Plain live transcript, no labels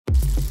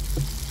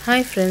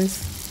Hi friends,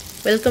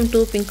 welcome to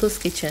Pinku's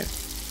Kitchen.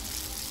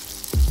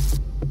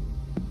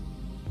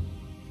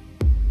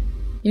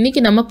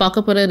 இன்னைக்கு நம்ம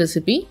பார்க்க போற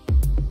ரெசிபி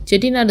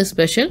செட்டிநாடு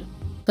ஸ்பெஷல்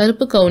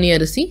கருப்பு கவுனி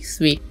அரிசி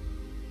ஸ்வீட்.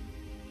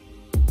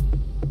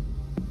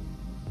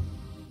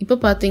 இப்போ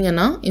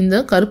பாத்தீங்கன்னா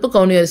இந்த கருப்பு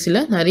கவுனி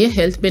அரிசில நிறைய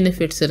ஹெல்த்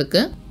பெனிஃபிட்ஸ்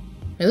இருக்கு.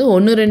 இது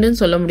 1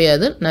 2ன்னு சொல்ல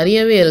முடியாது,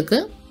 நிறையவே இருக்கு.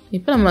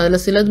 இப்போ நம்ம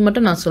அதில் சிலது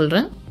மட்டும் நான்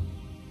சொல்றேன்.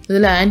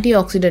 இதில் ஆன்டி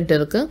ஆக்சிடென்ட்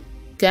இருக்கு,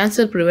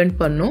 கேன்சர் ப்ரிவென்ட்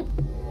பண்ணும்.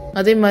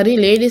 அதே மாதிரி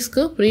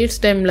லேடிஸ்க்கு பீரியட்ஸ்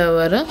டைமில்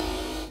வர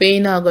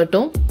பெயின்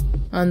ஆகட்டும்,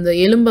 அந்த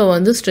எலும்பை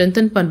வந்து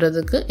ஸ்ட்ரென்தன்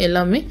பண்ணுறதுக்கு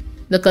எல்லாமே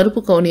இந்த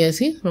கருப்பு கவுனி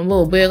அரிசி ரொம்ப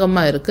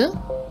உபயோகமாக இருக்குது.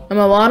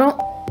 நம்ம வாரம்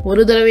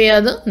ஒரு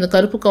தடவையாவது இந்த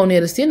கருப்பு கவுனி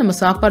அரிசியை நம்ம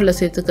சாப்பாடில்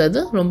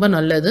சேர்த்துக்கிறது ரொம்ப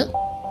நல்லது.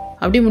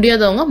 அப்படி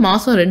முடியாதவங்க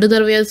மாதம் 2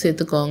 தடவையாவது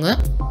சேர்த்துக்கோங்க.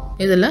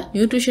 இதில்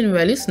நியூட்ரிஷன்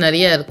வேல்யூஸ்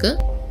நிறையா இருக்குது.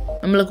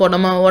 நம்மளுக்கு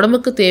நம்ம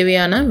உடம்புக்கு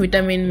தேவையான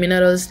விட்டமின்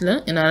மினரல்ஸில்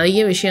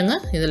நிறைய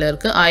விஷயங்கள் இதில்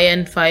இருக்குது.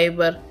 அயன்,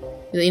 ஃபைபர்,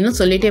 இது இன்னும்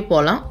சொல்லிகிட்டே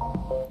போகலாம்.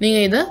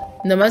 நீங்கள் இதை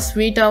இந்த மாதிரி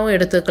ஸ்வீட்டாகவும்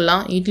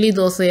எடுத்துக்கலாம், இட்லி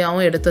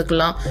தோசையாகவும்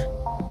எடுத்துக்கலாம்.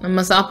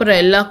 நம்ம சாப்பிட்ற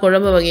எல்லா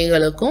குழம்பு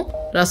வகைகளுக்கும்,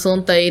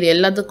 ரசம், தயிர்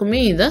எல்லாத்துக்குமே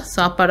இதை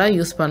சாப்பாடாக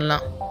யூஸ்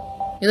பண்ணலாம்.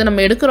 இதை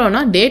நம்ம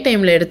எடுக்கிறோன்னா டே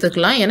டைமில்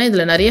எடுத்துக்கலாம். ஏன்னா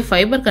இதில் நிறைய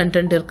ஃபைபர்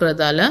கண்டென்ட்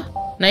இருக்கிறதால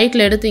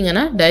நைட்டில்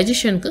எடுத்திங்கன்னா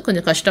டைஜஷனுக்கு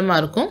கொஞ்சம் கஷ்டமாக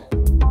இருக்கும்.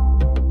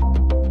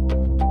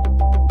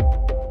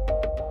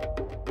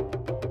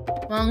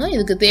 வாங்க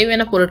இதுக்கு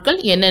தேவையான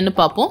பொருட்கள் என்னென்னு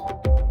பார்ப்போம்.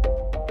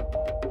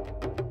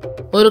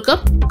 1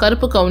 கப்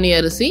கருப்பு கவுனி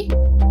அரிசி,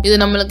 இது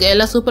நம்மளுக்கு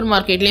எல்லா சூப்பர்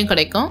மார்க்கெட்லேயும்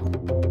கிடைக்கும்.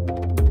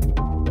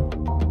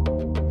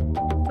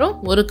 அப்புறம்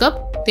 1 கப்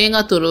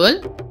தேங்காய் துருவல்,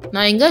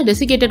 நான் இங்கே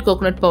டெசிகேட்டட்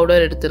கோகோனட்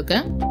பவுடர்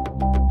எடுத்திருக்கேன்.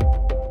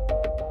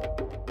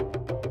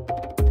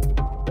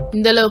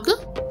 இந்த அளவுக்கு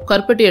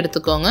கருப்பட்டி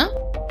எடுத்துக்கோங்க.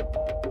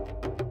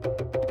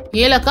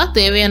 ஏலக்காய்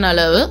தேவையான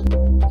அளவு,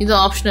 இது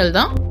ஆப்ஷனல்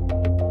தான்.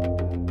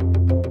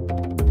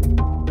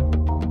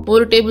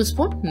 1 டேபிள்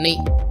ஸ்பூன்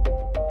நெய்.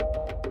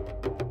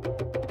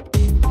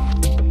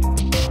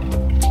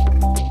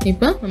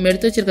 இப்போ நம்ம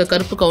எடுத்து வச்சிருக்க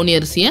கருப்பு கவுனி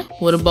அரிசியை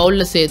ஒரு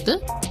பவுலில் சேர்த்து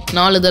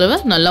 4 தடவை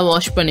நல்லா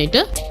வாஷ்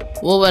பண்ணிவிட்டு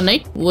ஓவர்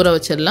நைட் ஊற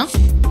வச்சிடலாம்.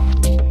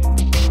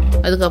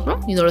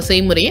 அதுக்கப்புறம் இதோட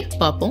செய்முறையை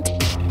பார்ப்போம்.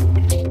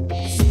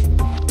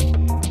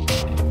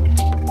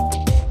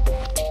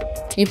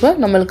 இப்போ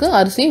நம்மளுக்கு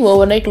அரிசி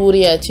ஓவர் நைட்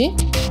ஊறியாச்சு.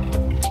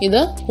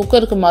 இதை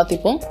குக்கருக்கு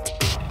மாற்றிப்போம்.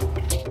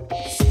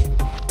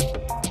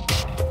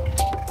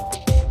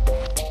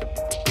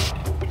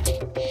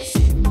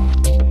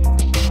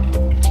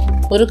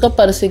 ஒரு கப்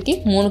அரிசிக்கு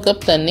 3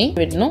 கப் தண்ணி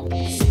விடணும்.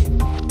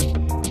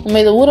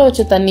 நம்ம இதை ஊற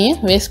வச்ச தண்ணியை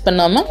வேஸ்ட்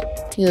பண்ணாமல்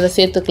இதில்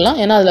சேர்த்துக்கலாம்.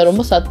 ஏன்னா அதில்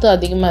ரொம்ப சத்து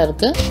அதிகமாக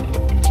இருக்குது.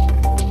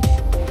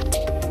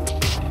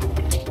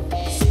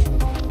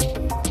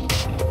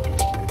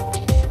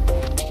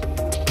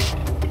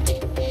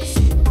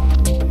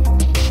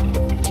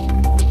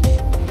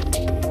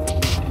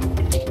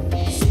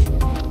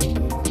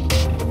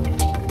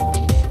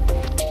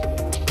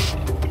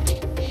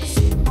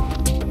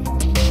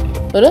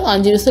 ஒரு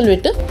 5 விசில்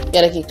விட்டு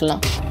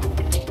இறக்கிக்கலாம்.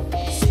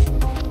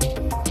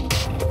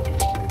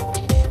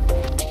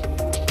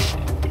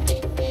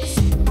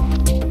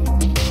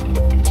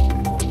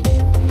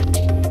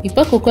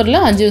 இப்போ குக்கரில்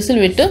 5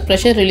 விசில் விட்டு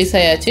ப்ரெஷர் ரிலீஸ்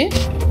ஆயாச்சு.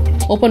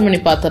 ஓப்பன் பண்ணி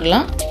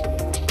பார்த்துடலாம்.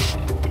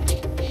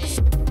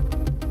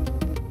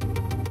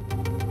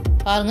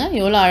 பாருங்க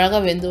எவ்வளோ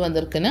அழகாக வெந்து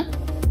வந்திருக்குன்னு.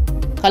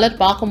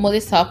 கலர் பார்க்கும்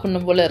போதே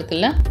சாப்பிடணும் போல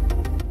இருக்குல்ல.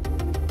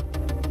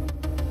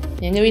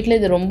 எங்கள் வீட்டில்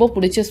இது ரொம்ப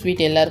பிடிச்ச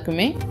ஸ்வீட்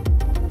எல்லாருக்குமே.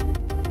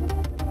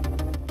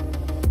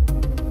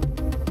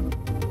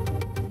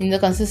 இந்த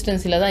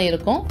கன்சிஸ்டன்சியில் தான்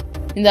இருக்கும்.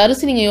 இந்த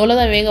அரிசி நீங்கள் எவ்வளோ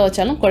தான் வேக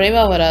வச்சாலும்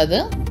குழைவாக வராது.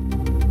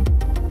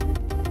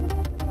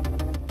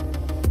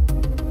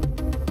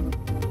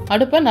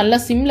 அடுப்பை நல்லா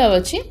சிம்மில்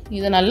வச்சு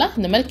இதை நல்லா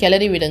இந்த மாதிரி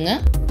கிளறி விடுங்க.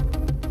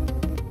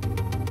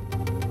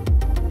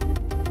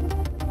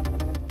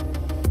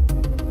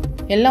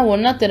 எல்லாம்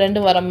ஒன்றா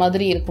திரண்டு வர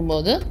மாதிரி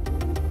இருக்கும்போது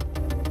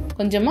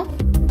கொஞ்சமாக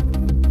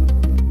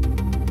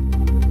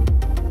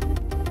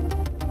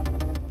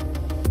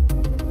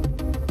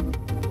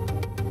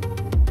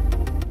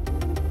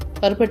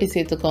கருப்பட்டி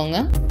சேர்த்துக்கோங்க.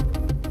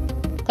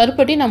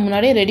 கருப்பட்டி நான்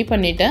முன்னாடியே ரெடி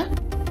பண்ணிட்டேன்.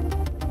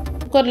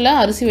 குக்கரில்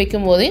அரிசி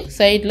வைக்கும் போதே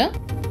சைடில்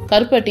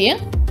கருப்பட்டியை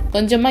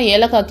கொஞ்சமாக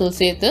ஏலக்காய் தூள்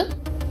சேர்த்து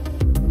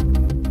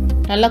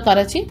நல்லா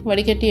கரைச்சி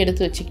வடிகட்டி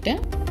எடுத்து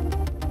வச்சுக்கிட்டேன்.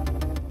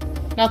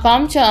 நான்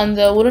காமிச்ச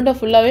அந்த உருண்டை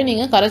ஃபுல்லாகவே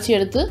நீங்கள் கரைச்சி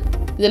எடுத்து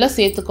இதில்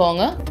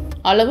சேர்த்துக்கோங்க.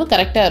 அளவு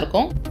கரெக்டாக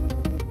இருக்கும்.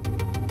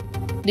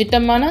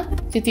 திட்டமான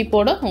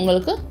தித்திப்போட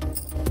உங்களுக்கு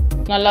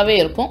நல்லாவே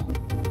இருக்கும்.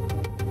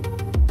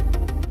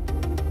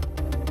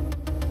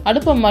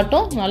 அடுப்பை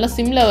மட்டும் நல்லா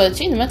சிம்மில்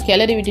வச்சு இந்த மாதிரி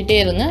கிளறி விட்டுட்டே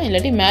இருங்க,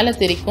 இல்லாட்டி மேலே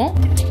தெரிக்கும்.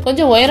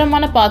 கொஞ்சம்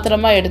உயரமான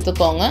பாத்திரமாக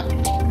எடுத்துக்கோங்க.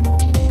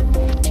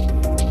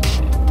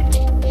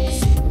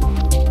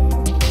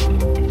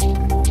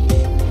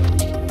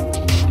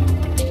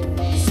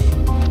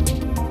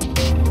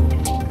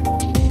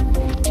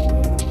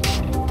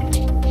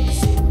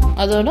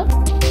 அதோட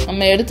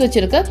நம்ம எடுத்து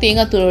வச்சிருக்க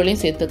தேங்காய்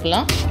துருவலையும்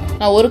சேர்த்துக்கலாம்.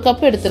 நான் 1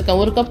 கப்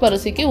எடுத்திருக்கேன். 1 கப்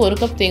அரிசிக்கு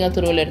 1 கப் தேங்காய்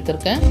துருவல்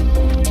எடுத்திருக்கேன்.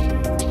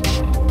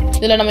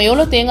 இதில் நம்ம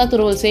எவ்வளோ தேங்காய்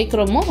துருவல்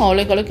சேர்க்குறோமோ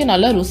அவ்வளோக்கு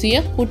நல்லா ருசியை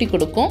கூட்டி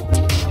கொடுக்கும்.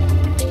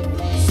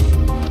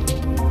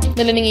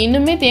 இதில் நீங்கள்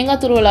இன்னுமே தேங்காய்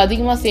துருவல்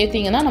அதிகமாக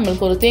சேர்த்திங்கன்னா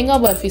நம்மளுக்கு ஒரு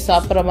தேங்காய் பர்ஃபி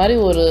சாப்பிட்ற மாதிரி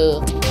ஒரு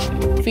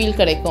ஃபீல்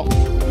கிடைக்கும்.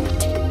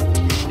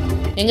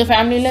 எங்கள்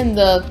ஃபேமிலியில்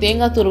இந்த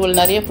தேங்காய் துருவல்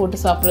நிறைய போட்டு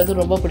சாப்பிட்றது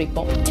ரொம்ப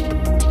பிடிக்கும்.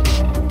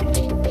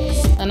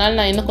 அதனால்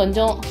நான் இன்னும்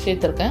கொஞ்சம்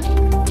சேர்த்துருக்கேன்.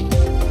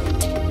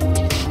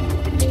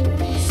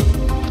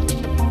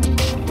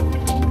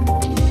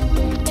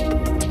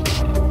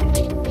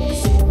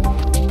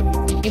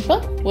 இப்போ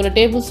ஒரு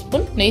டேபிள்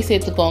ஸ்பூன் நெய்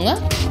சேர்த்துக்கோங்க.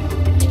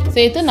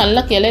 சேர்த்து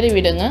நல்லா கிளறி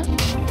விடுங்க.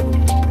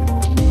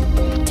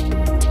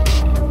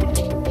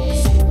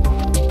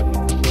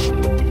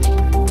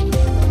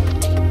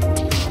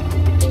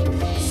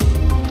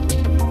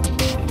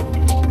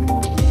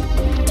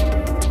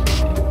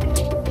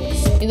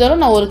 இதோட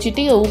நான் ஒரு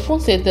சிட்டிகை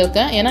உப்பும்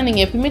சேர்த்துருக்கேன். ஏன்னா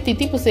நீங்கள் எப்பவுமே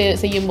தித்திப்பு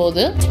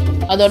செய்யும்போது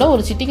அதோட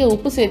ஒரு சிட்டிகை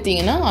உப்பு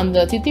சேர்த்திங்கன்னா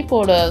அந்த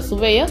தித்திப்போட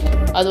சுவையை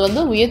அது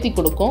வந்து உயர்த்தி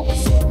கொடுக்கும்.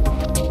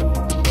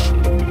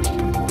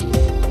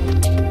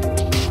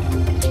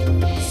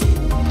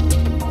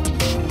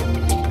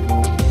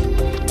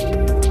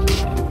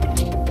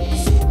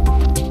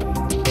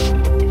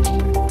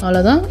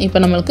 அவ்வளோதான். இப்போ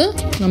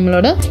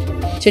நம்மளோட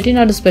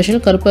செட்டிநாடு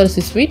ஸ்பெஷல்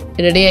கருப்பரிசி ஸ்வீட்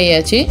ரெடி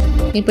ஆகியாச்சு.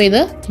 இப்போ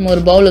இதை நம்ம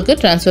ஒரு பவுலுக்கு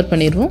ட்ரான்ஸ்ஃபர்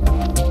பண்ணிடுவோம்.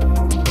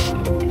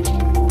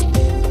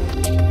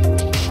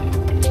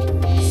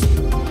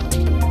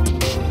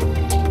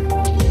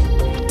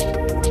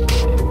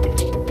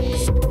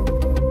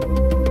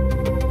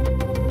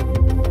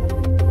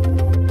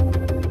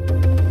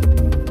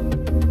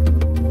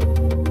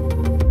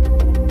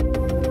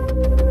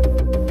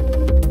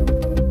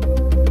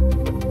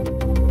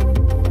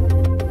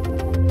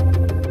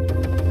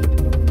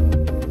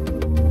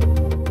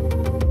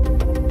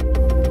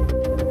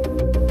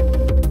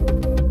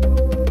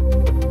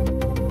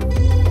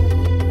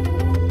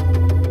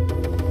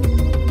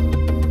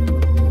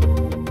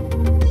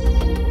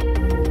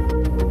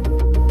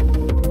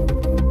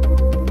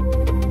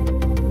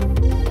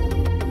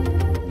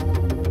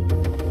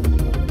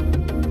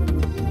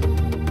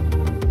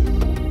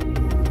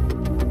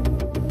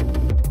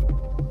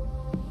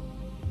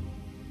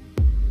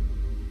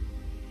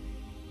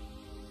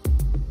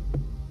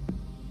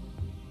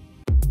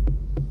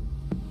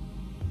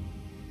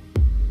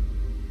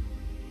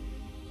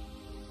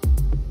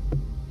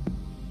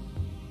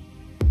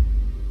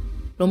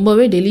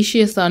 ரொம்பவே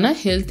டெலிஷியஸான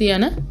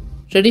ஹெல்த்தியான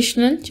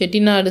ட்ரெடிஷ்னல்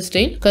செட்டிநாடு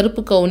ஸ்டைல்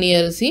கருப்பு கவுனி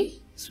அரிசி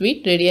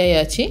ஸ்வீட் ரெடி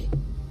ஆயாச்சு.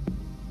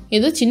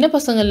 இது சின்ன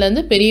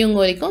பசங்கள்லேருந்து பெரியவங்க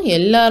வரைக்கும்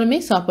எல்லாருமே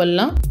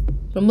சாப்பிட்லாம்.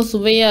 ரொம்ப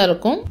சுவையாக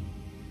இருக்கும்.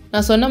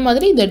 நான் சொன்ன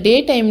மாதிரி இதை டே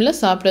டைமில்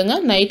சாப்பிடுங்க,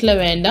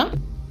 நைட்டில் வேண்டாம்.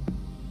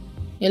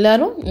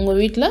 எல்லோரும் உங்கள்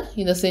வீட்டில்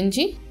இதை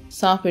செஞ்சு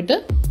சாப்பிட்டு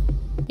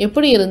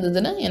எப்படி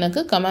இருந்ததுன்னு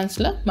எனக்கு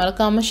கமெண்ட்ஸில்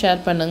மறக்காமல்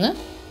ஷேர் பண்ணுங்கள்.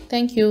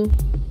 தேங்க்யூ.